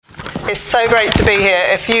It's so great to be here.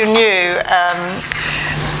 If you knew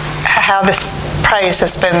how this praise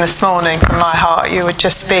has been this morning from my heart, you would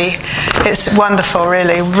just be, it's wonderful,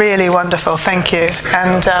 really, really wonderful. Thank you.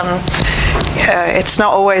 And it's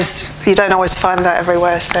not always, you don't always find that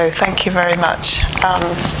everywhere, so thank you very much.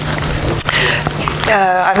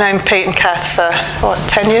 I've known Pete and Kath for,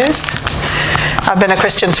 10 years? I've been a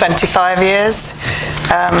Christian 25 years.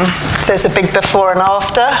 There's a big before and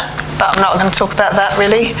after, but I'm not going to talk about that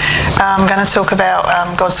really. I'm going to talk about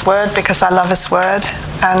God's Word because I love His Word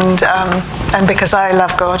and because I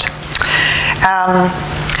love God.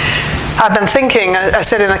 I've been thinking, I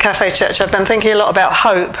said in the Cafe Church, I've been thinking a lot about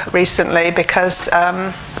hope recently because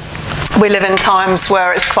we live in times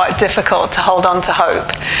where it's quite difficult to hold on to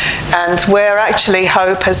hope, and where actually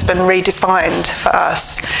hope has been redefined for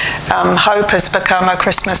us. Hope has become a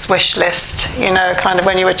Christmas wish list, kind of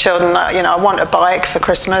when you were children, I want a bike for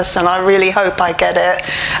Christmas and I really hope I get it.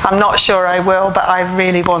 I'm not sure I will, but I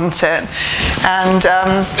really want it. And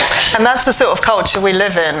that's the sort of culture we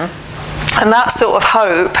live in. And that sort of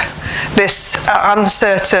hope, this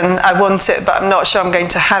uncertain, I want it, but I'm not sure I'm going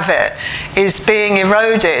to have it, is being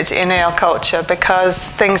eroded in our culture because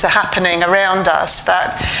things are happening around us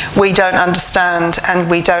that we don't understand and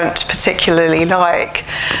we don't particularly like.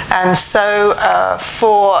 And so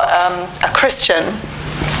for a Christian,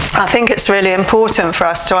 I think it's really important for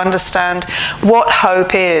us to understand what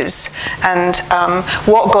hope is and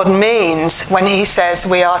what God means when He says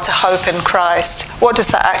we are to hope in Christ. What does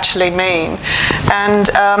that actually mean? And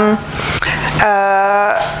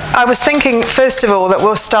I was thinking, first of all, that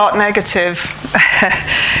we'll start negative.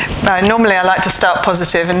 Normally I like to start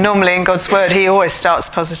positive, and normally in God's Word He always starts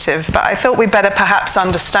positive, but I thought we'd better perhaps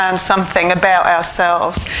understand something about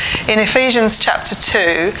ourselves. In Ephesians chapter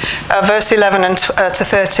 2, verse 11 to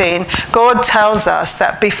 13, God tells us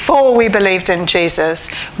that before we believed in Jesus,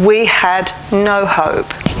 we had no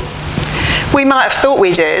hope. We might have thought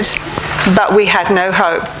we did, but we had no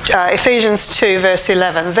hope. Ephesians 2 verse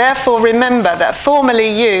 11, therefore remember that formerly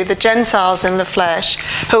you, the Gentiles in the flesh,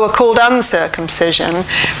 who are called uncircumcision,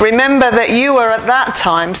 remember that you were at that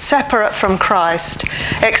time separate from Christ,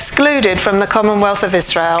 excluded from the commonwealth of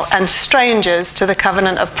Israel, and strangers to the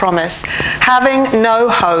covenant of promise, having no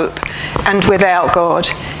hope and without God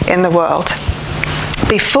in the world.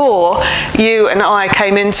 Before you and I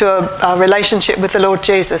came into a relationship with the Lord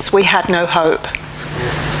Jesus, we had no hope.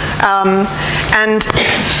 And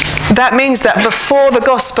that means that before the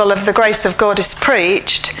gospel of the grace of God is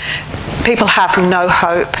preached, people have no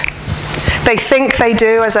hope. They think they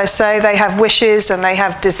do, as I say, they have wishes and they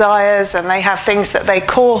have desires and they have things that they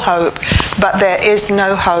call hope, but there is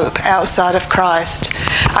no hope outside of Christ.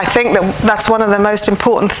 I think that that's one of the most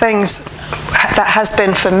important things that has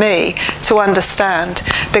been for me to understand,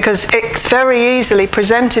 because it's very easily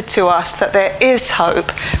presented to us that there is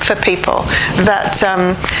hope for people, that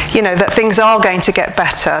that things are going to get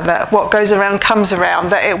better, that what goes around comes around,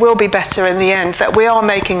 that it will be better in the end, that we are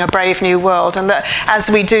making a brave new world, and that as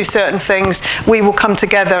we do certain things, we will come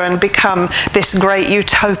together and become this great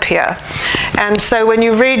utopia. And so when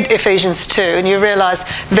you read Ephesians 2 and you realise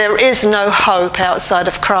there is no hope outside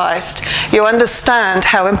of Christ, you understand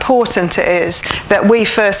how important it is that we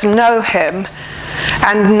first know Him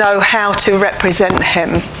and know how to represent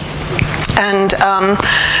Him. And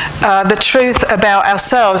the truth about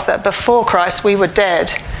ourselves, that before Christ we were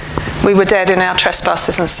dead. We were dead in our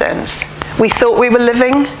trespasses and sins. We thought we were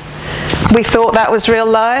living. We thought that was real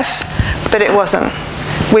life, but it wasn't.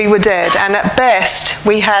 We were dead, and at best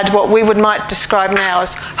we had what we might describe now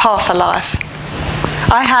as half a life.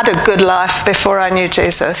 I had a good life before I knew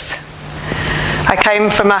Jesus. I came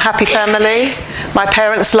from a happy family. My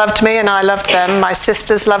parents loved me and I loved them. My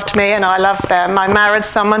sisters loved me and I loved them. I married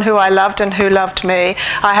someone who I loved and who loved me.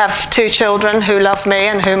 I have 2 children who love me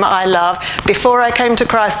and whom I love. Before I came to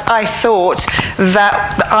Christ, I thought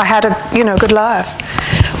that I had a good life.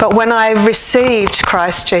 But when I received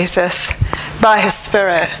Christ Jesus by His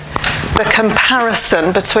Spirit, the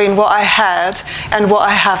comparison between what I had and what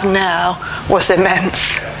I have now was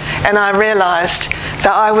immense. And I realised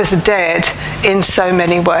that I was dead in so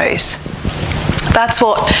many ways. That's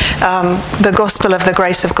what the gospel of the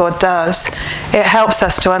grace of God does. It helps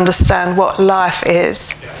us to understand what life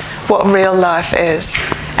is, what real life is.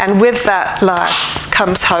 And with that life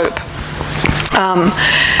comes hope.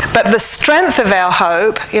 But the strength of our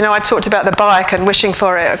hope, I talked about the bike and wishing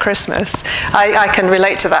for it at Christmas. I can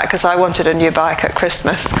relate to that because I wanted a new bike at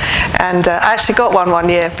Christmas. And I actually got one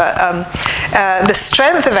year. But the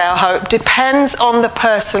strength of our hope depends on the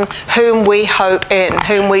person whom we hope in,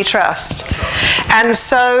 whom we trust. And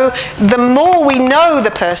so the more we know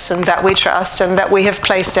the person that we trust and that we have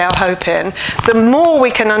placed our hope in, the more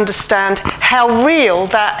we can understand how real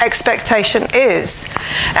that expectation is.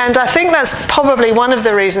 And I think that's probably one of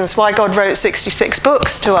the reasons why God wrote 66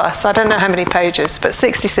 books to us. I don't know how many pages, but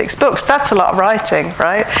 66 books, that's a lot of writing,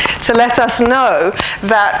 right? To let us know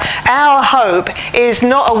that our hope is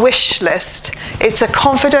not a wish list, it's a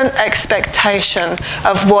confident expectation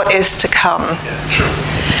of what is to come.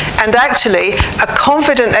 And actually, a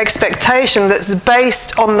confident expectation that's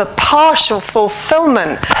based on the partial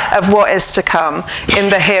fulfillment of what is to come in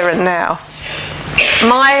the here and now.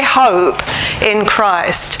 My hope in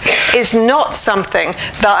Christ is not something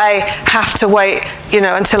that I have to wait,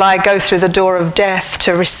 until I go through the door of death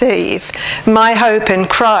to receive. My hope in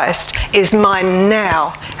Christ is mine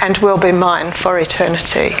now and will be mine for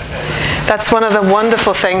eternity. That's one of the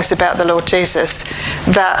wonderful things about the Lord Jesus,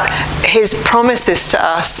 that his promises to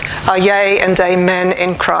us are yea and amen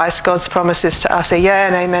in Christ. God's promises to us are yea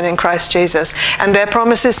and amen in Christ Jesus. And they're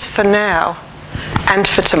promises for now and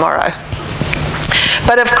for tomorrow.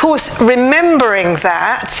 But of course, remembering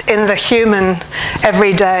that in the human,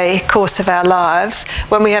 everyday course of our lives,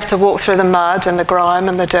 when we have to walk through the mud and the grime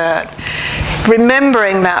and the dirt,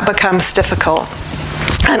 remembering that becomes difficult.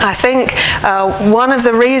 And I think one of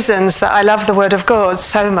the reasons that I love the Word of God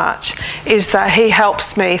so much is that he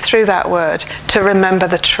helps me through that Word to remember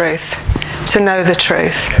the truth, to know the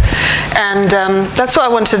truth. And that's what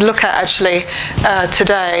I wanted to look at actually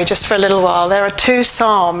today, just for a little while. There are two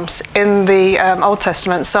Psalms in the Old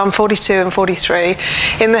Testament, Psalm 42 and 43.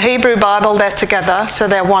 In the Hebrew Bible, they're together, so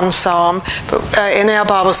they're one Psalm. But in our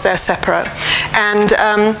Bibles, they're separate.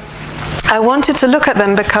 And I wanted to look at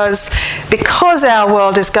them because our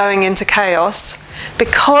world is going into chaos,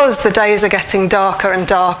 because the days are getting darker and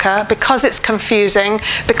darker, because it's confusing,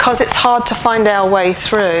 because it's hard to find our way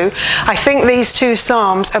through. I think these two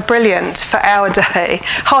Psalms are brilliant for our day.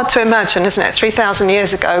 Hard to imagine, isn't it? 3,000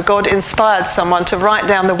 years ago, God inspired someone to write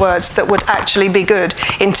down the words that would actually be good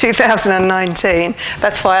in 2019.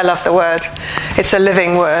 That's why I love the Word. It's a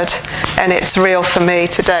living Word, and it's real for me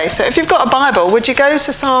today. So if you've got a Bible, would you go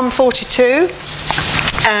to Psalm 42?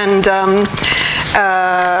 And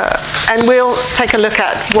we'll take a look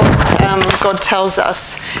at what God tells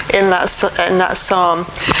us in that psalm.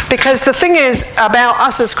 Because the thing is about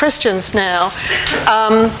us as Christians now,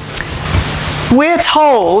 we're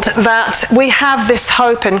told that we have this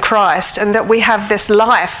hope in Christ and that we have this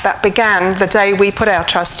life that began the day we put our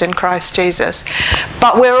trust in Christ Jesus.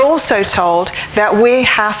 But we're also told that we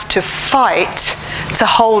have to fight to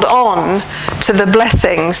hold on to the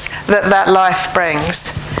blessings that life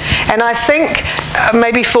brings. And I think,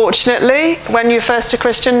 maybe fortunately, when you're first a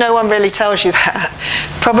Christian, no one really tells you that.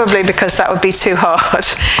 Probably because that would be too hard.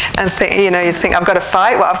 And you'd think, I've got to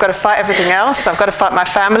fight. Well, I've got to fight everything else. I've got to fight my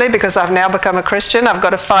family because I've now become a Christian. I've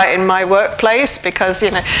got to fight in my workplace because,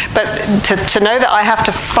 But to know that I have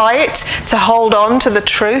to fight to hold on to the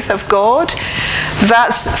truth of God,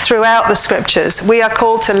 that's throughout the Scriptures. We are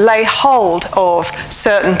called to lay hold of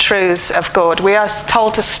certain truths of God. We are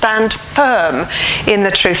told to stand firm in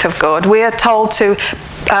the truth of God. We are told to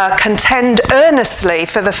contend earnestly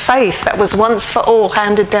for the faith that was once for all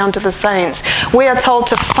handed down to the saints. We are told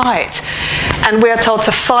to fight, and we are told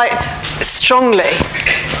to fight strongly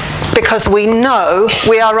because we know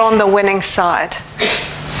we are on the winning side.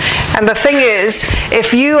 And the thing is,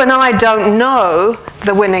 if you and I don't know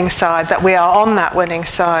the winning side, that we are on that winning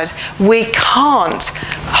side, we can't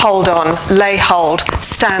hold on, lay hold,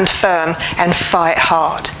 stand firm and fight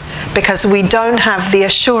hard because we don't have the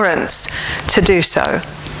assurance to do so.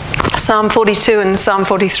 Psalm 42 and Psalm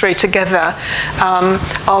 43 together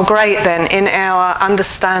are great then in our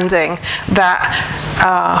understanding that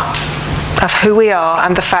of who we are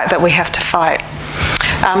and the fact that we have to fight.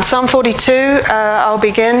 Psalm 42, I'll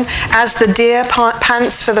begin. As the deer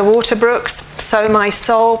pants for the water brooks, so my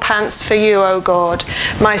soul pants for you, O God.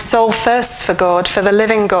 My soul thirsts for God, for the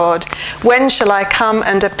living God. When shall I come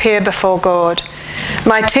and appear before God?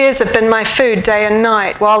 My tears have been my food day and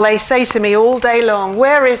night, while they say to me all day long,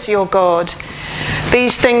 where is your God?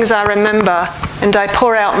 These things I remember, and I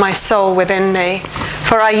pour out my soul within me.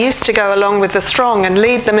 For I used to go along with the throng and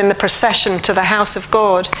lead them in the procession to the house of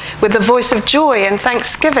God, with the voice of joy and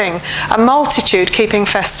thanksgiving, a multitude keeping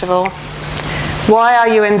festival. Why are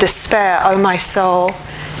you in despair, O my soul?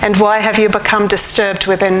 And why have you become disturbed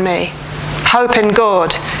within me? Hope in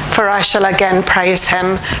God, for I shall again praise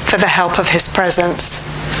him for the help of his presence.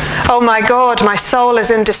 Oh my God, my soul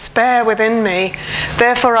is in despair within me.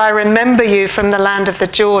 Therefore I remember you from the land of the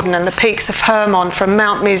Jordan and the peaks of Hermon, from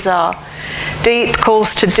Mount Mizar. Deep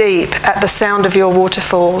calls to deep at the sound of your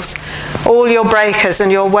waterfalls. All your breakers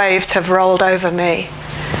and your waves have rolled over me.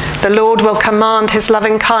 The Lord will command his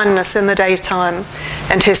loving kindness in the daytime,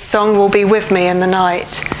 and his song will be with me in the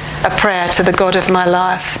night, a prayer to the God of my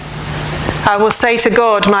life. I will say to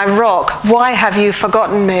God, my rock, why have you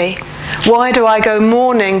forgotten me? Why do I go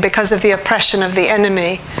mourning because of the oppression of the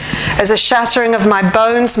enemy? As a shattering of my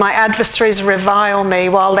bones, my adversaries revile me,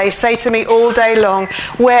 while they say to me all day long,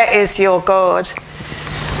 where is your God?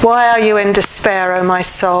 Why are you in despair, O my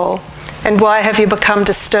soul? And why have you become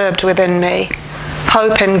disturbed within me?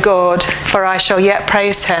 Hope in God, for I shall yet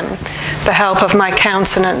praise him, the help of my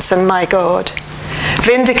countenance and my God.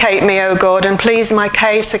 Vindicate me, O God, and please my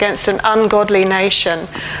case against an ungodly nation.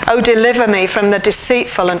 O deliver me from the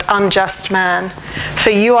deceitful and unjust man.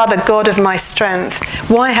 For you are the God of my strength.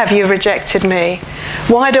 Why have you rejected me?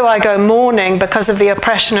 Why do I go mourning because of the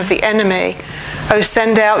oppression of the enemy? O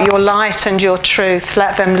send out your light and your truth.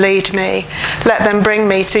 Let them lead me. Let them bring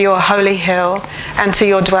me to your holy hill and to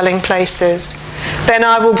your dwelling places. Then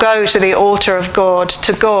I will go to the altar of God,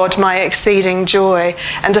 to God my exceeding joy,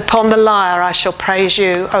 and upon the lyre I shall praise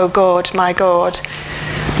you, O God, my God.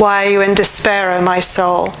 Why are you in despair, O my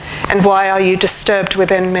soul, and why are you disturbed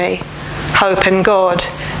within me? Hope in God,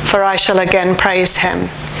 for I shall again praise him,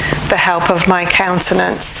 the help of my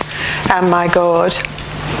countenance and my God.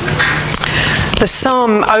 The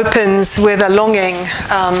psalm opens with a longing,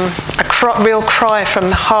 real cry from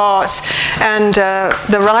the heart, and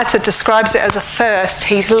the writer describes it as a thirst.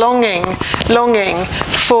 He's longing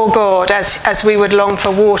for God as we would long for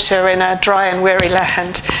water in a dry and weary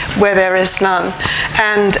land where there is none.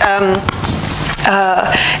 And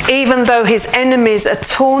even though his enemies are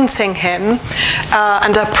taunting him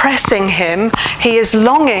and oppressing him, he is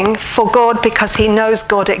longing for God because he knows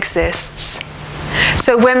God exists.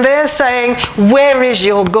 So when they're saying, where is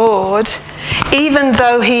your God? Even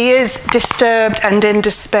though he is disturbed and in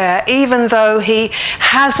despair, even though he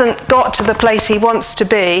hasn't got to the place he wants to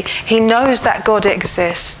be, he knows that God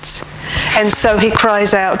exists. And so he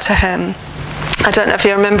cries out to him. I don't know if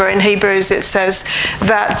you remember in Hebrews it says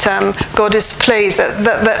that God is pleased,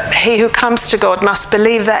 that he who comes to God must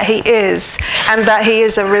believe that he is, and that he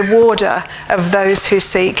is a rewarder of those who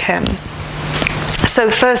seek him.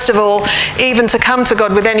 So first of all, even to come to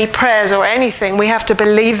God with any prayers or anything, we have to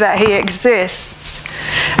believe that he exists.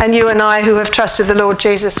 And you and I who have trusted the Lord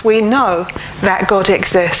Jesus, we know that God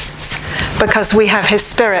exists because we have his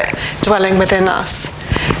Spirit dwelling within us.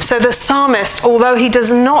 So the psalmist, although he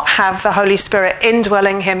does not have the Holy Spirit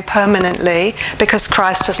indwelling him permanently, because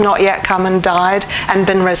Christ has not yet come and died and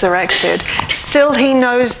been resurrected, still he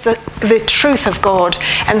knows the truth of God,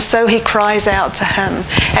 and so he cries out to him.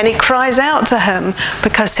 And he cries out to him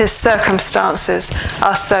because his circumstances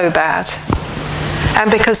are so bad.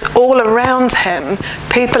 And because all around him,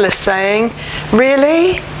 people are saying,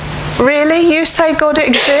 really? Really? You say God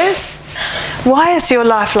exists? Why is your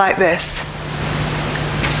life like this?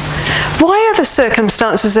 Why are the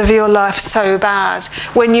circumstances of your life so bad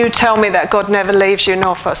when you tell me that God never leaves you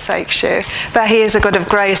nor forsakes you, that he is a God of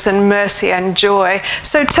grace and mercy and joy?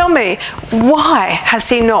 So tell me, why has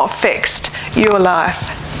he not fixed your life?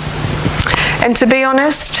 And to be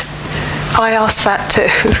honest, I ask that too.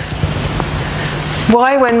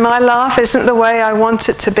 Why, when my life isn't the way I want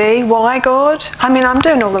it to be? Why, God? I mean, I'm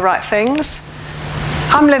doing all the right things.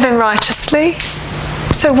 I'm living righteously.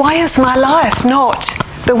 So why is my life not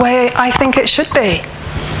the way I think it should be?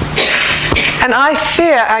 And I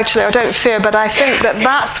fear, actually, I don't fear, but I think that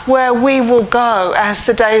that's where we will go as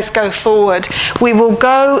the days go forward. We will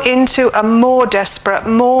go into a more desperate,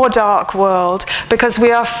 more dark world because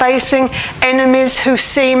we are facing enemies who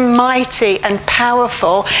seem mighty and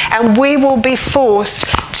powerful, and we will be forced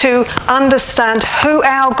to understand who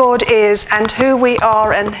our God is and who we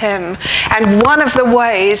are in him. And one of the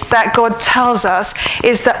ways that God tells us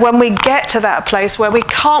is that when we get to that place where we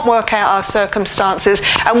can't work out our circumstances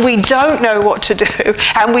and we don't know what to do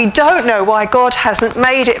and we don't know why God hasn't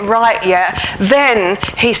made it right yet, then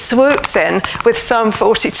he swoops in with Psalm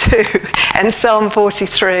 42 and Psalm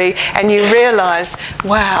 43, and you realize,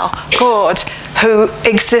 wow, God, who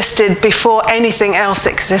existed before anything else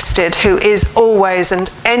existed, who is always and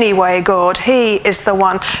anyway God, he is the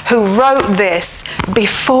one who wrote this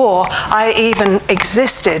before I even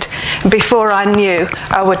existed, before I knew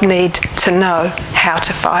I would need to know how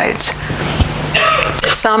to fight.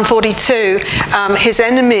 Psalm 42, his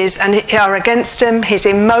enemies are against him, his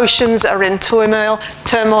emotions are in turmoil,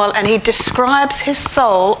 and he describes his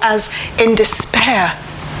soul as in despair.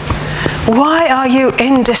 Why are you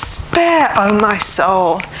in despair, O my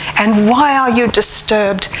soul? And why are you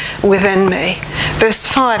disturbed within me? Verse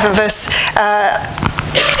 5 and verse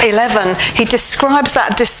 11, he describes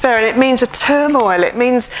that despair, and it means a turmoil. It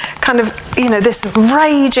means kind of, this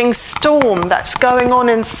raging storm that's going on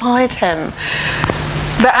inside him,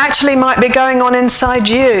 that actually might be going on inside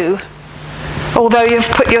you, although you've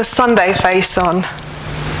put your Sunday face on.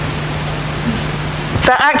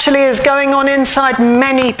 That actually is going on inside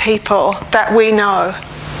many people that we know.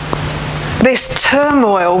 This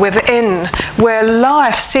turmoil within, where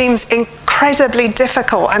life seems incredibly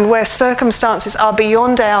difficult and where circumstances are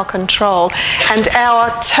beyond our control, and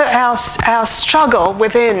our struggle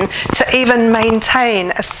within to even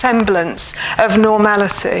maintain a semblance of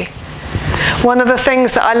normality. One of the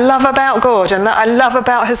things that I love about God and that I love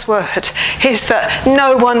about his word is that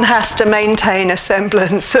no one has to maintain a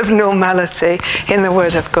semblance of normality in the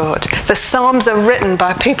word of God. The Psalms are written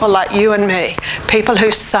by people like you and me, people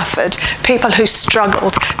who suffered, people who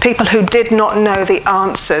struggled, people who did not know the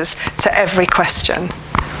answers to every question.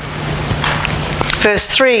 Verse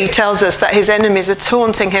 3 tells us that his enemies are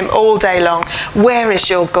taunting him all day long. Where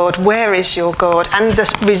is your God? Where is your God? And the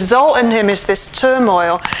result in him is this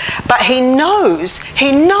turmoil. But he knows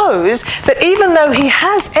that even though he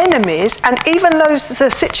has enemies, and even though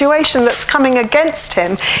the situation that's coming against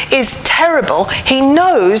him is terrible, he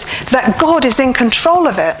knows that God is in control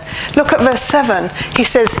of it. Look at verse 7. He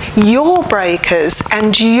says, your breakers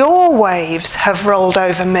and your waves have rolled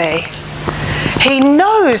over me. He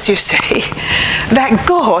knows, you see, that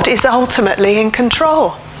God is ultimately in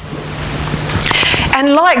control.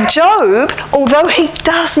 And like Job, although he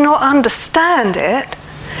does not understand it,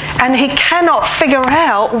 and he cannot figure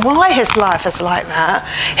out why his life is like that,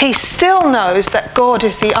 he still knows that God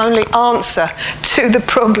is the only answer to the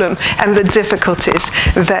problem and the difficulties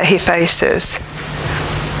that he faces.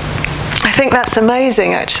 I think that's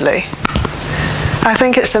amazing, actually. I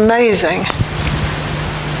think it's amazing.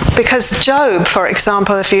 Because Job, for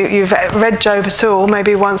example, if you've read Job at all,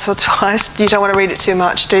 maybe once or twice, you don't want to read it too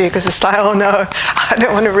much, do you? Because it's like, oh no, I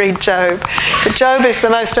don't want to read Job. But Job is the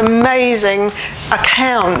most amazing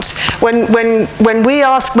account. When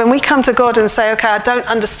we come to God and say, okay, I don't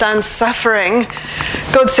understand suffering,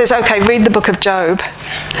 God says, okay, read the book of Job.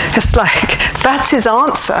 It's like, that's his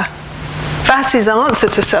answer. That's his answer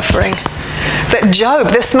to suffering. That Job,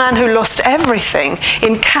 this man who lost everything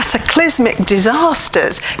in cataclysmic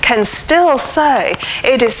disasters, can still say,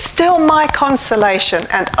 it is still my consolation,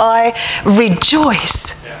 and I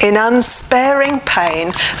rejoice in unsparing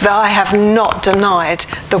pain that I have not denied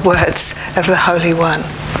the words of the Holy One.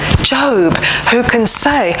 Job, who can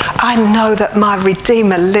say, I know that my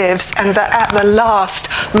Redeemer lives, and that at the last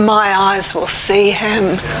my eyes will see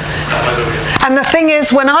him. And the thing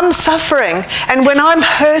is, when I'm suffering and when I'm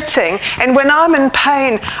hurting and when I'm in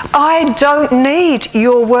pain, I don't need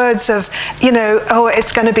your words of, oh,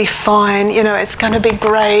 it's going to be fine, it's going to be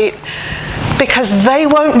great, because they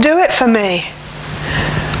won't do it for me.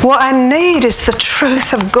 What I need is the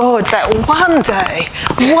truth of God, that one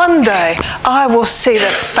day, I will see the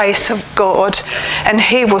face of God, and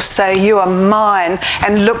he will say, you are mine,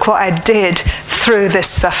 and look what I did through this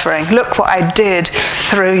suffering. Look what I did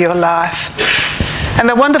through your life. And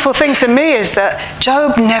the wonderful thing to me is that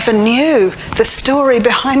Job never knew the story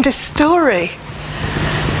behind his story.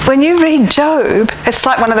 When you read Job, it's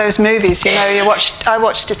like one of those movies, I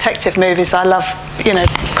watch detective movies. I love,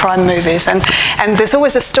 crime movies. And there's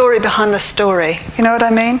always a story behind the story. You know what I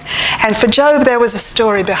mean? And for Job, there was a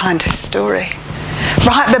story behind his story.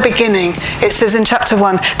 Right at the beginning, it says in chapter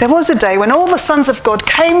 1, there was a day when all the sons of God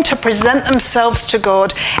came to present themselves to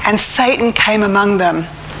God, and Satan came among them.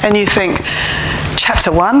 And you think,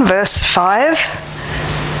 chapter 1, verse 5...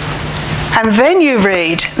 And then you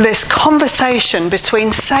read this conversation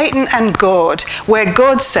between Satan and God, where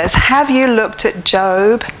God says, have you looked at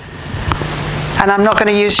Job? And I'm not going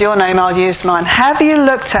to use your name, I'll use mine. Have you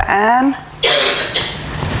looked at Anne?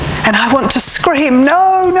 And I want to scream,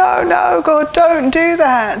 no, God, don't do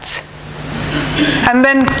that. And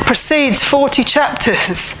then proceeds 40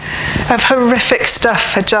 chapters of horrific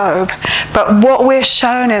stuff for Job. But what we're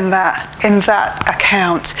shown in that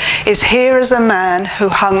account is, here is a man who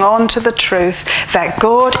hung on to the truth that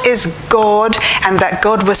God is God, and that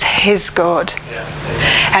God was his God.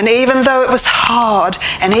 And even though it was hard,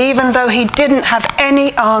 and even though he didn't have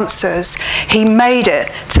any answers, he made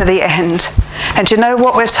it to the end. And do you know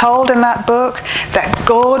what we're told in that book? That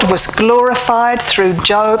God was glorified through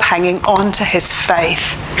Job hanging on to his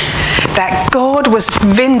faith. that God was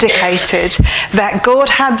vindicated, that God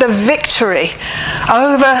had the victory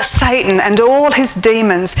over Satan and all his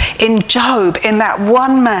demons in Job, in that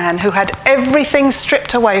one man who had everything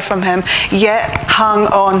stripped away from him, yet hung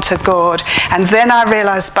on to God. And then I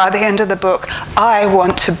realized by the end of the book, I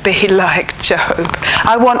want to be like Job.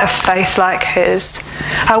 I want a faith like his.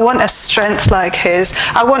 I want a strength like his.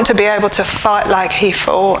 I want to be able to fight like he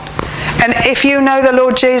fought. And if you know the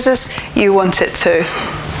Lord Jesus, you want it too.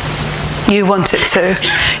 You want it too.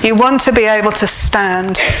 You want to be able to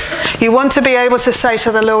stand. You want to be able to say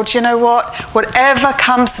to the Lord, you know what? Whatever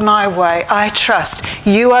comes my way, I trust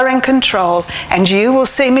you are in control and you will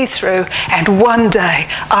see me through, and one day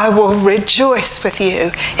I will rejoice with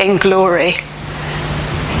you in glory.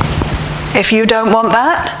 If you don't want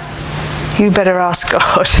that, you better ask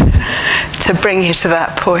God to bring you to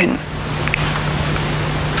that point.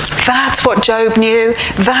 That's what Job knew.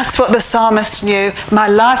 That's what the psalmist knew. My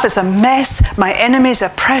life is a mess. My enemies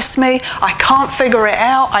oppress me. I can't figure it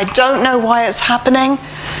out. I don't know why it's happening.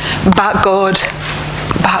 But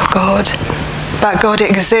God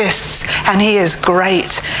exists, and he is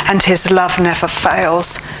great, and his love never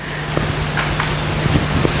fails.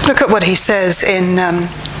 Look at what he says in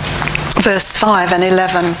verse 5 and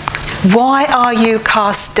 11. Why are you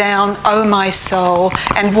cast down, O my soul,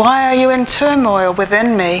 and why are you in turmoil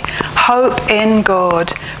within me? Hope in God,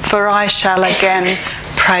 for I shall again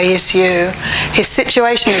praise you. His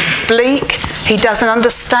situation is bleak. He doesn't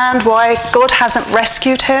understand why God hasn't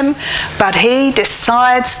rescued him, but he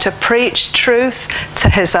decides to preach truth to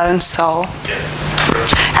his own soul.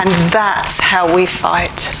 And that's how we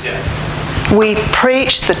fight. We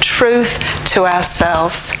preach the truth to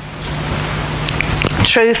ourselves.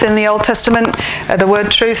 Truth in the Old Testament, the word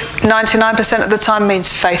truth 99% of the time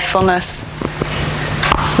means faithfulness.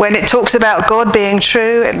 When it talks about God being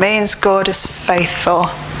true, it means God is faithful.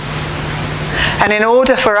 And in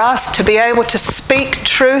order for us to be able to speak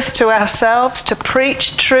truth to ourselves, to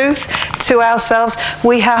preach truth to ourselves,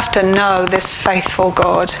 we have to know this faithful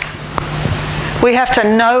God. We have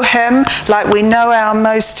to know him like we know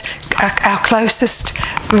our closest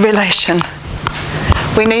relation.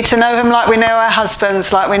 We need to know him like we know our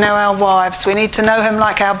husbands, like we know our wives. We need to know him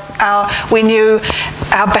like we knew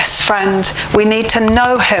our best friend. We need to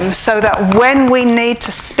know him so that when we need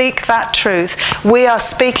to speak that truth, we are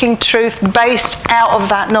speaking truth based out of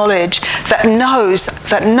that knowledge that knows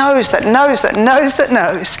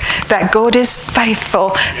that God is faithful,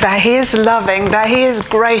 that he is loving, that he is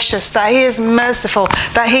gracious, that he is merciful,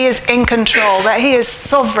 that he is in control, that he is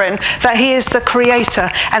sovereign, that he is the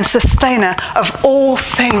creator and sustainer of all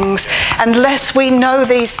things. Unless we know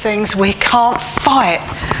these things, we can't fight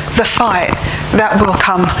the fight that will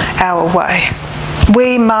come our way.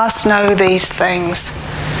 We must know these things.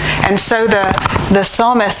 And so the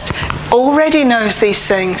psalmist already knows these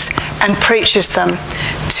things and preaches them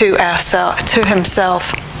to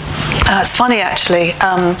himself. It's funny actually,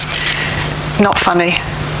 not funny,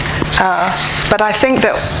 but I think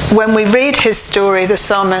that when we read his story, the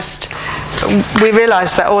psalmist, we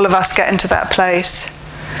realise that all of us get into that place.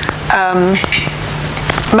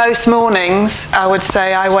 Most mornings, I would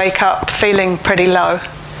say, I wake up feeling pretty low.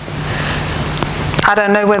 I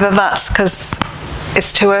don't know whether that's because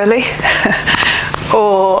it's too early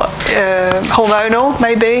or hormonal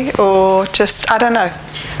maybe, or just, I don't know.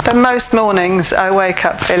 But most mornings I wake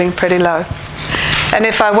up feeling pretty low. And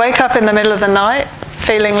if I wake up in the middle of the night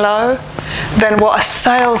feeling low, then what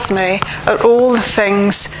assails me are all the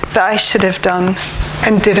things that I should have done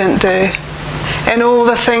and didn't do. And all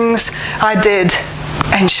the things I did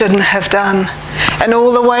and shouldn't have done. And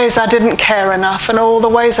all the ways I didn't care enough, and all the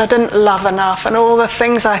ways I didn't love enough, and all the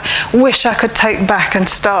things I wish I could take back and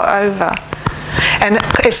start over. And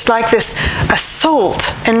it's like this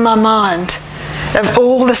assault in my mind of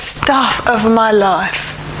all the stuff of my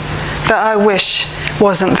life that I wish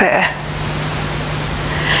wasn't there.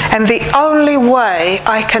 And the only way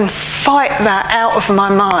I can fight that out of my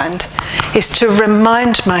mind is to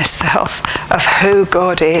remind myself of who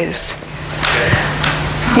God is.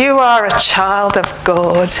 You are a child of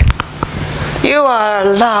God. You are a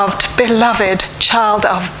loved, beloved child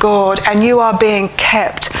of God, and you are being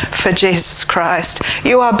kept for Jesus Christ.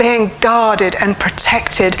 You are being guarded and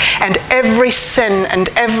protected, and every sin and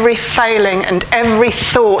every failing and every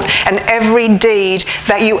thought and every deed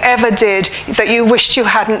that you ever did that you wished you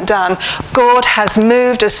hadn't done, God has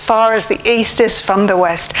moved as far as the east is from the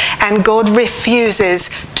west, and God refuses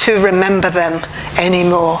to remember them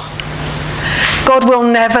anymore. God will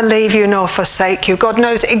never leave you nor forsake you. God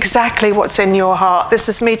knows exactly what's in your heart. This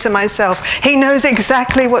is me to myself. He knows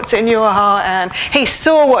exactly what's in your heart, Anne. He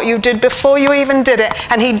saw what you did before you even did it,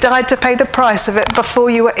 and he died to pay the price of it before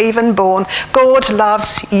you were even born. God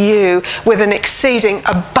loves you with an exceeding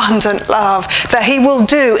abundant love that he will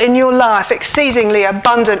do in your life exceedingly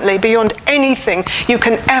abundantly beyond anything you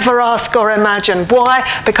can ever ask or imagine. Why?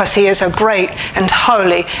 Because he is a great and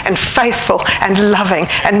holy and faithful and loving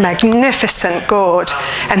and magnificent God,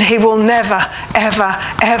 and he will never, ever,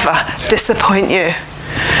 ever disappoint you.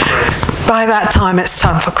 By that time, it's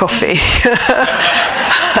time for coffee.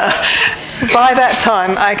 By that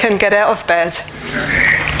time, I can get out of bed.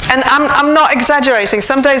 And I'm not exaggerating.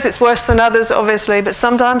 Some days it's worse than others, obviously, but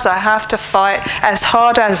sometimes I have to fight as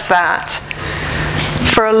hard as that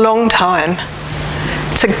for a long time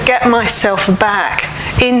to get myself back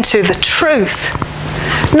into the truth.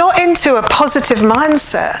 Not into a positive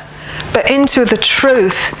mindset, but into the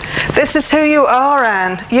truth. This is who you are,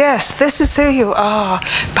 Anne. Yes, this is who you are,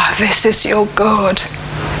 but this is your God,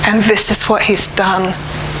 and this is what he's done.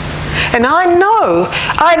 And I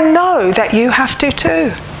know that you have to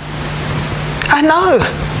too. I know,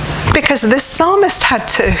 because this psalmist had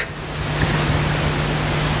to.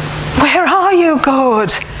 Where are you,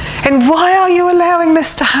 God? And why are you allowing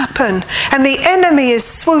this to happen? And the enemy is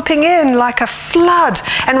swooping in like a flood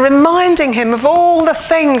and reminding him of all the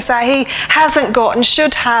things that he hasn't got and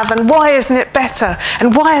should have, and why isn't it better?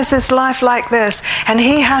 And why is his life like this? And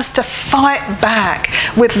he has to fight back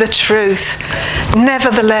with the truth.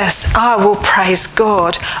 Nevertheless, I will praise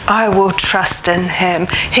God. I will trust in him.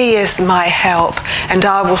 He is my help, and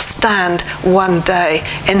I will stand one day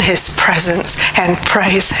in his presence and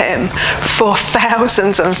praise him for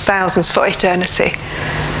thousands and thousands for eternity.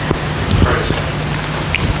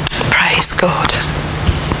 Praise God.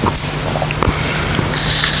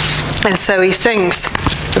 And so he sings,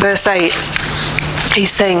 verse 8, he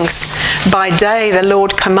sings, by day the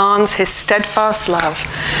Lord commands his steadfast love,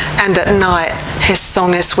 and at night his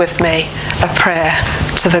song is with me, a prayer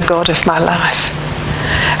to the God of my life.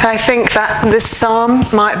 I think that this psalm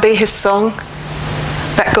might be his song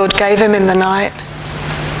that God gave him in the night.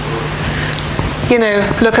 You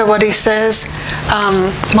know, look at what he says.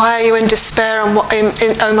 Why are you in despair,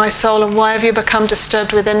 O my soul, and why have you become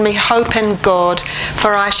disturbed within me? Hope in God,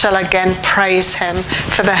 for I shall again praise him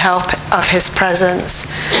for the help of his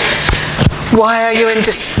presence. Why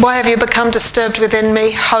have you become disturbed within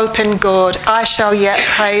me? Hope in God. I shall yet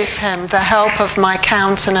praise him, the help of my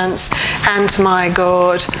countenance and my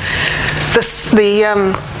God.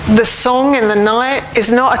 The song in the night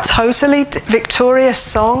is not a totally victorious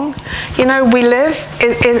song. You know, we live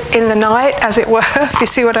in the night, as it were, if you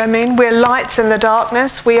see what I mean. We're lights in the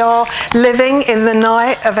darkness. We are living in the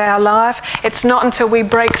night of our life. It's not until we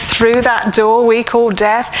break through that door we call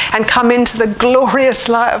death and come into the glorious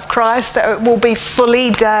light of Christ that it will be fully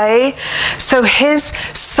day. So his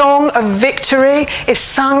song of victory is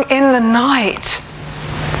sung in the night,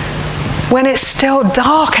 when it's still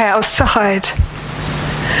dark outside,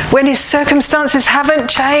 when his circumstances haven't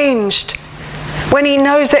changed, when he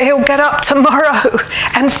knows that he'll get up tomorrow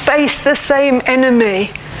and face the same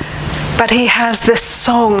enemy. But he has this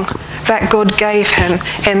song that God gave him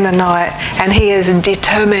in the night, and he is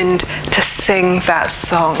determined to sing that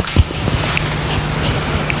song.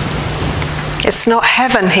 It's not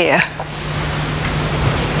heaven here.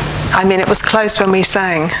 I mean, it was close when we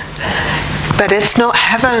sang, but it's not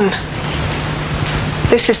heaven.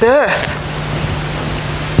 This is earth.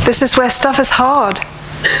 This is where stuff is hard.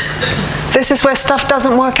 This is where stuff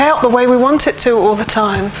doesn't work out the way we want it to all the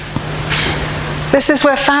time. This is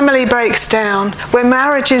where family breaks down, where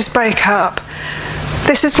marriages break up.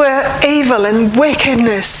 This is where evil and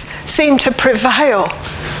wickedness seem to prevail.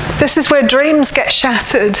 This is where dreams get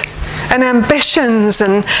shattered, and ambitions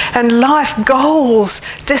and life goals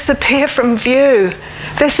disappear from view.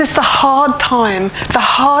 This is the hard time, the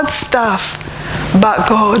hard stuff. But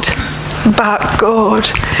God,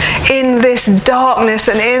 in this darkness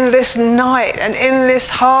and in this night and in this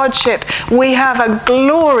hardship, we have a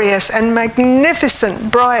glorious and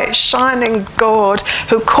magnificent, bright, shining God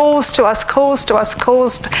who calls to us,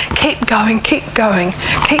 keep going, keep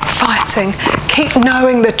fighting, keep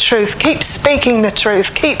knowing the truth, keep speaking the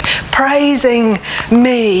truth, keep praising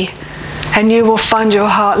me, and you will find your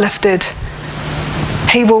heart lifted.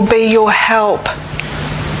 He will be your help.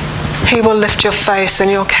 He will lift your face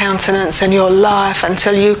and your countenance and your life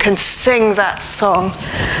until you can sing that song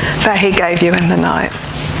that he gave you in the night.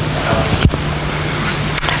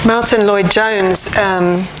 Martin Lloyd-Jones,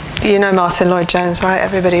 you know Martin Lloyd-Jones, right?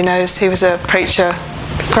 Everybody knows. He was a preacher,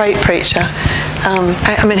 great preacher.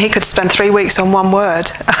 I mean, he could spend 3 weeks on one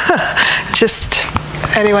word.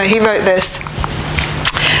 Anyway, he wrote this.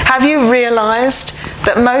 Have you realized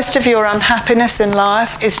that most of your unhappiness in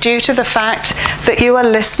life is due to the fact that you are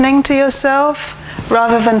listening to yourself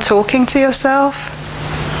rather than talking to yourself?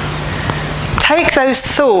 Take those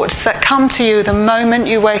thoughts that come to you the moment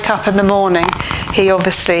you wake up in the morning. He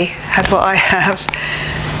obviously had what I have.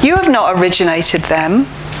 You have not originated them,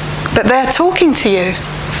 but they're talking to you.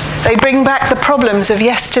 They bring back the problems of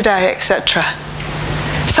yesterday, etc.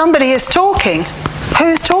 Somebody is talking.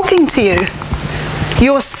 Who's talking to you?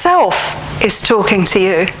 Yourself is talking to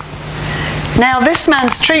you. Now, this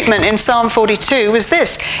man's treatment in Psalm 42 was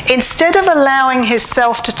this. Instead of allowing his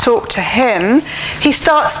self to talk to him, he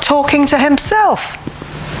starts talking to himself.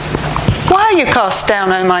 Why are you cast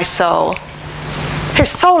down, O my soul? His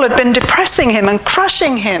soul had been depressing him and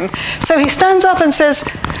crushing him. So he stands up and says,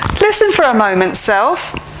 listen for a moment,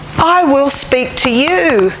 self. I will speak to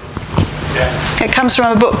you. It comes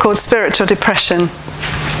from a book called Spiritual Depression.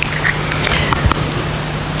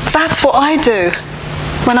 That's what I do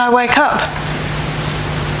when I wake up.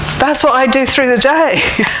 That's what I do through the day.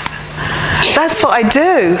 That's what I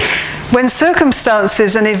do when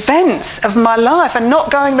circumstances and events of my life are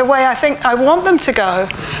not going the way I think I want them to go.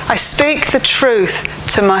 I speak the truth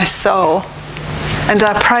to my soul, and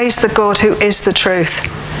I praise the God who is the truth,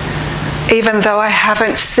 even though I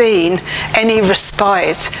haven't seen any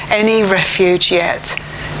respite, any refuge yet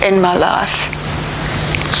in my life.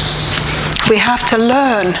 We have to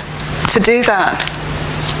learn to do that.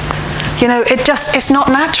 You know, it's not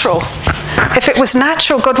natural. If it was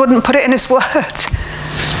natural, God wouldn't put it in his word.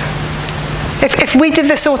 If we did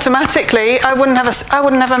this automatically, I wouldn't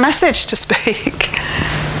have a message to speak.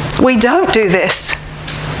 We don't do this.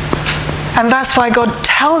 And that's why God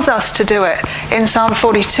tells us to do it in Psalm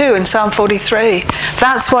 42 and Psalm 43.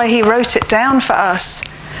 That's why he wrote it down for us.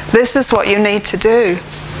 This is what you need to do.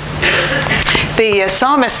 The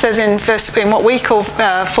psalmist says in what we call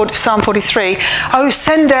Psalm 43, oh,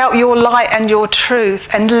 send out your light and your truth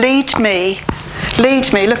and lead me.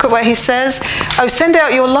 Lead me. Look at what he says. Oh, send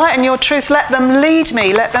out your light and your truth. Let them lead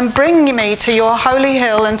me. Let them bring me to your holy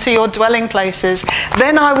hill and to your dwelling places.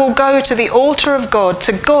 Then I will go to the altar of God,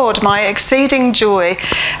 to God, my exceeding joy.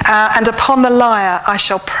 And upon the lyre I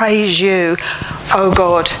shall praise you, O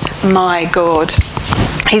God, my God.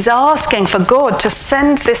 He's asking for God to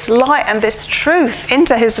send this light and this truth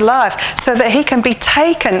into his life so that he can be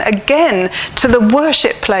taken again to the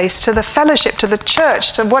worship place, to the fellowship, to the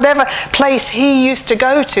church, to whatever place he used to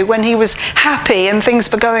go to when he was happy and things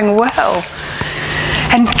were going well.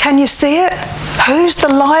 And can you see it? Who's the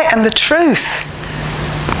light and the truth?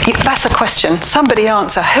 That's a question. Somebody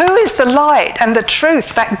answer. Who is the light and the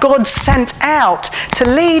truth that God sent out to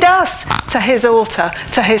lead us to his altar,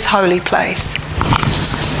 to his holy place?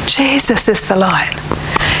 Jesus is the light.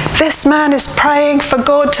 This man is praying for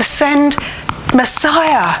God to send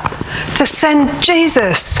Messiah, to send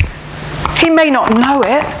Jesus. He may not know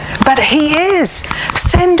it, but he is.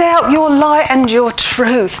 Send out your light and your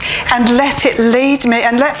truth and let it lead me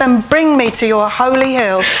and let them bring me to your holy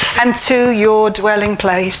hill and to your dwelling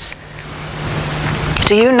place.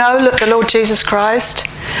 Do you know the Lord Jesus Christ?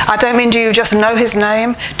 I don't mean do you just know his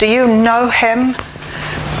name. Do you know him?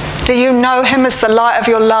 Do you know him as the light of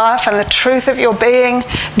your life and the truth of your being?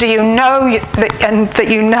 Do you know that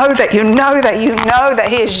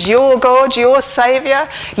he is your God, your Saviour,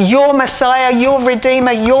 your Messiah, your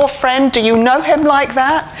Redeemer, your friend? Do you know him like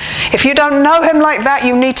that? If you don't know him like that,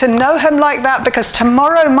 you need to know him like that, because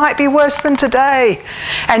tomorrow might be worse than today.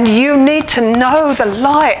 And you need to know the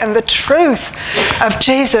light and the truth of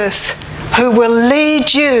Jesus, who will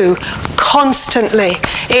lead you constantly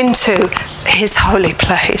into his holy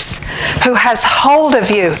place, who has hold of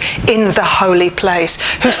you in the holy place,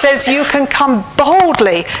 who says you can come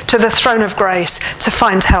boldly to the throne of grace to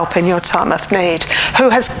find help in your time of need, who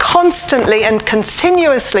has constantly and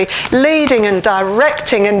continuously leading and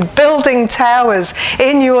directing and building towers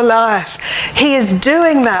in your life. He is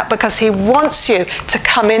doing that because he wants you to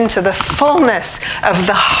come into the fullness of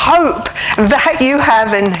the hope that you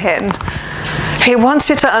have in him. He wants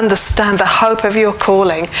you to understand the hope of your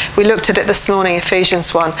calling. We looked at it this morning,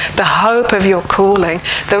 Ephesians 1. The hope of your calling,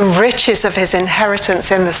 the riches of his inheritance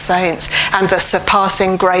in the saints, and the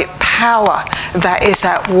surpassing great power that is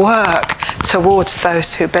at work towards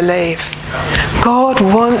those who believe. God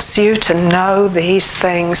wants you to know these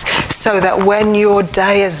things so that when your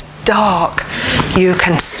day is dark, you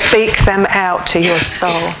can speak them out to your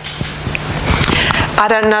soul. I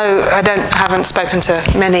don't know, haven't spoken to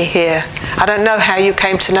many here. I don't know how you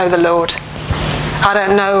came to know the Lord. I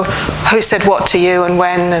don't know who said what to you and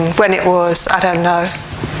when it was. I don't know.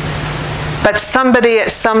 But somebody at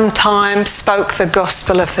some time spoke the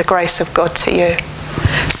gospel of the grace of God to you.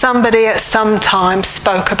 Somebody at some time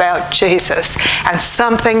spoke about Jesus, and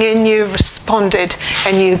something in you responded,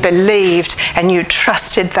 and you believed, and you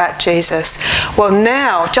trusted that Jesus. Well,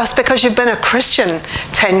 now, just because you've been a Christian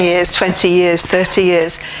 10 years, 20 years, 30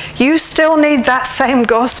 years, you still need that same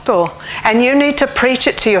gospel, and you need to preach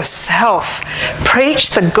it to yourself.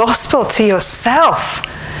 Preach the gospel to yourself.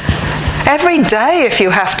 Every day if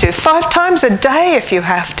you have to, 5 times a day if you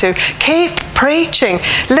have to. Keep preaching.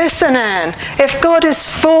 Listen, Anne, if God is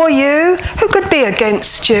for you, who could be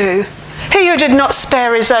against you? He who did not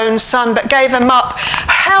spare his own son but gave him up,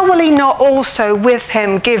 how will he not also with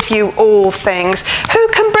him give you all things? Who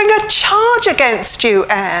can bring a charge against you,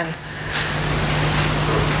 Anne?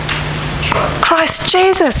 Christ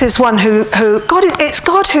Jesus is one it's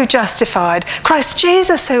God who justified. Christ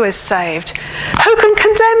Jesus who is saved. Who can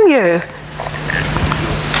condemn you?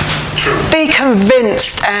 True. Be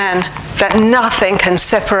convinced, Anne, that nothing can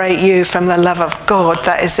separate you from the love of God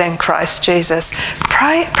that is in Christ Jesus.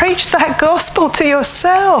 Preach that gospel to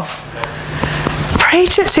yourself.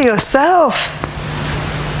 Preach it to yourself.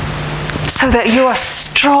 So that you are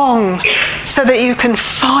strong, so that you can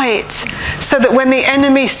fight, so that when the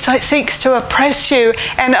enemy seeks to oppress you,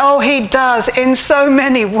 and he does in so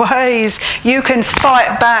many ways, you can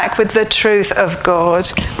fight back with the truth of God.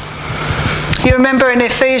 You remember in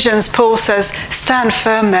Ephesians, Paul says, stand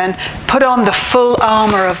firm then, put on the full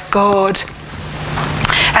armour of God.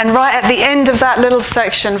 And right at the end of that little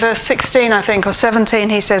section, verse 16, I think, or 17,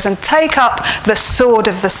 he says, and take up the sword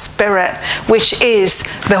of the Spirit, which is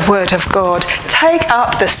the word of God. Take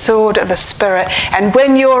up the sword of the Spirit. And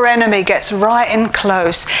when your enemy gets right in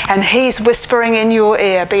close and he's whispering in your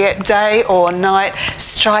ear, be it day or night,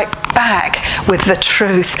 strike back with the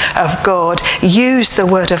truth of God. Use the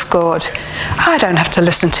word of God. I don't have to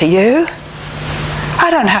listen to you. I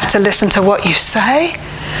don't have to listen to what you say.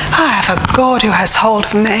 I have a God who has hold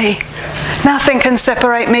of me. Nothing can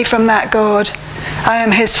separate me from that God. I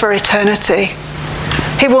am his for eternity.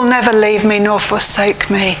 He will never leave me nor forsake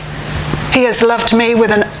me. He has loved me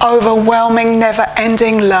with an overwhelming,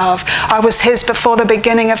 never-ending love. I was his before the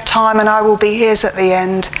beginning of time, and I will be his at the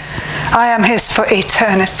end. I am his for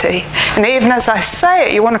eternity. And even as I say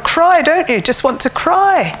it, you want to cry, don't you? You just want to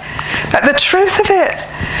cry at the truth of it,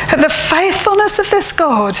 at the faithfulness of this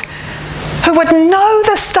God, who would know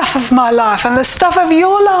the stuff of my life and the stuff of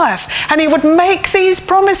your life, and he would make these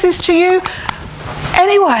promises to you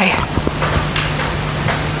anyway.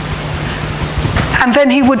 And then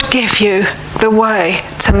he would give you the way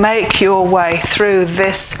to make your way through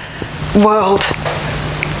this world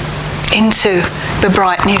into the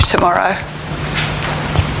bright new tomorrow.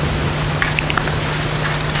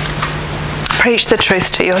 Preach the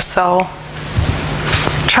truth to your soul.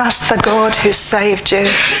 Trust the God who saved you.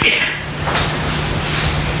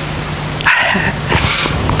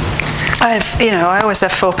 I always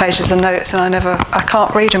have 4 pages of notes, and I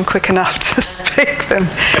can't read them quick enough to speak them.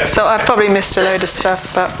 So I've probably missed a load of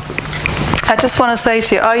stuff, but I just want to say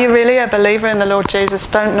to you, are you really a believer in the Lord Jesus?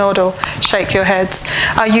 Don't nod or shake your heads.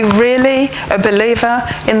 Are you really a believer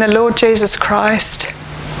in the Lord Jesus Christ?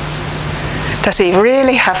 Does he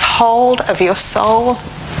really have hold of your soul?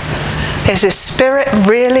 Is his Spirit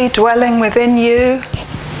really dwelling within you?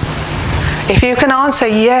 If you can answer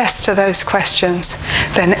yes to those questions,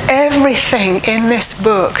 then everything in this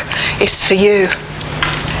book is for you.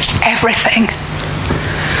 Everything.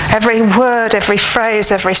 Every word, every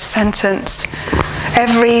phrase, every sentence,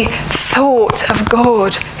 every thought of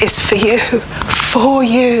God is for you, for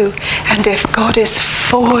you. And if God is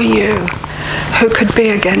for you, who could be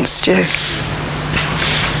against you?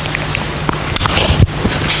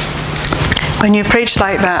 When you preach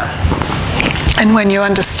like that, and when you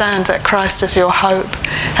understand that Christ is your hope,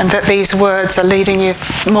 and that these words are leading you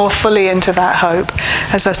more fully into that hope,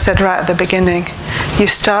 as I said right at the beginning, you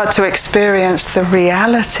start to experience the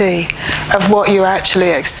reality of what you actually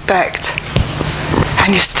expect.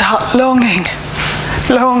 And you start longing.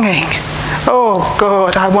 Oh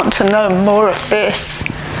God, I want to know more of this.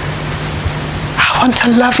 I want to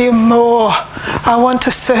love you more. I want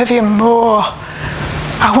to serve you more.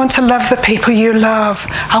 I want to love the people you love.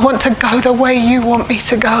 I want to go the way you want me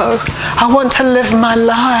to go. I want to live my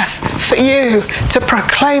life for you, to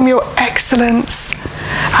proclaim your excellence.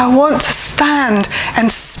 I want to stand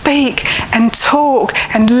and speak and talk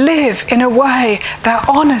and live in a way that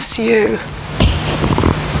honours you.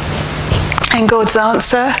 And God's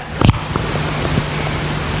answer,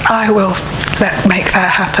 I will make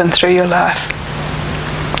that happen through your life.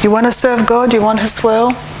 You want to serve God? You want His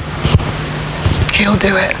will? He'll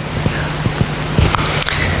do it.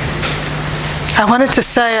 I wanted to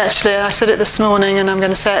say, actually, I said it this morning and I'm going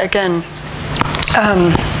to say it again.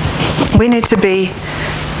 We need to be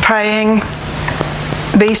praying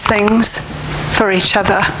these things for each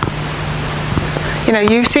other. You know,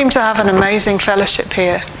 you seem to have an amazing fellowship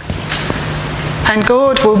here. And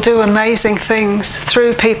God will do amazing things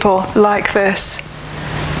through people like this.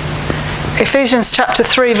 Ephesians chapter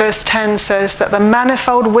 3 verse 10 says that the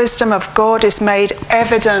manifold wisdom of God is made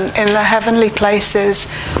evident in the heavenly places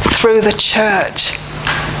through the church.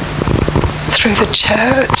 Through the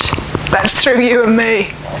church. That's through you and me.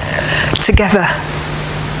 Together.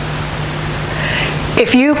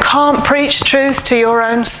 If you can't preach truth to your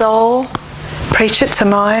own soul, preach it to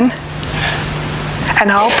mine.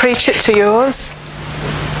 And I'll preach it to yours.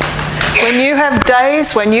 When you have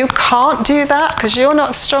days when you can't do that because you're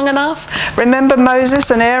not strong enough, remember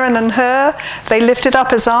Moses and Aaron and Hur? They lifted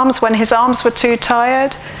up his arms when his arms were too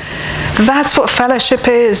tired. That's what fellowship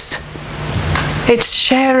is. It's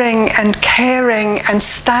sharing and caring and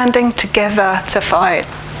standing together to fight.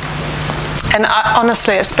 And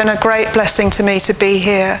honestly, it's been a great blessing to me to be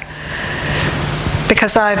here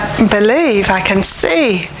because I believe, I can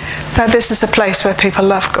see that this is a place where people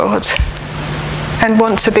love God and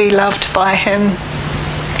want to be loved by Him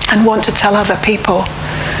and want to tell other people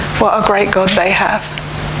what a great God they have.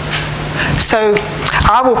 So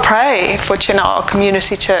I will pray for Chinnor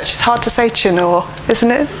Community Church. It's hard to say Chinnor,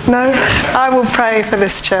 isn't it? No? I will pray for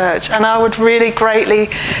this church, and I would really greatly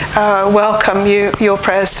welcome your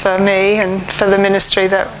prayers for me and for the ministry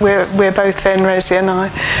that we're both in, Rosie and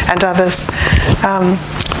I, and others.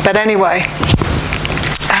 But anyway,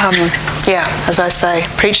 as I say,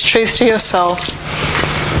 preach truth to your soul.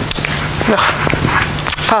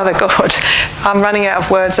 Father God, I'm running out of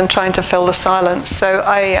words and trying to fill the silence. So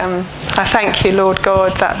I thank you, Lord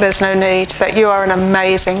God, that there's no need, that you are an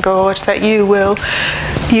amazing God, that you will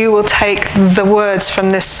take the words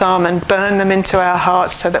from this psalm and burn them into our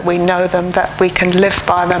hearts so that we know them, that we can live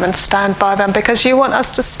by them and stand by them, because you want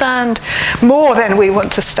us to stand more than we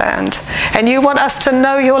want to stand. And you want us to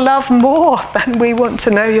know your love more than we want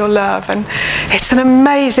to know your love. And it's an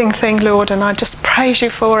amazing thing, Lord, and I just praise you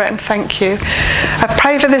for it and thank you. I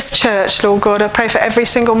pray for this church, Lord God. I pray for every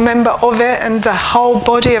single member of it and the whole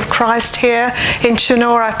body of Christ here in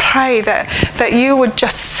Chinnor. I pray that you would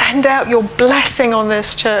just send out your blessing on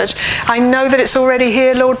this church. I know that it's already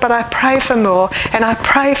here, Lord, but I pray for more. And I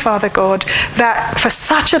pray, Father God, that for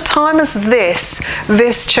such a time as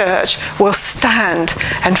this church will stand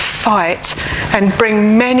and fight and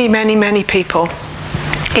bring many, many, many people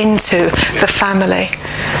into the family.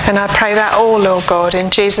 And I pray that all, Lord God, in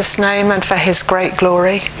Jesus' name and for His great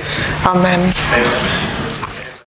glory. Amen.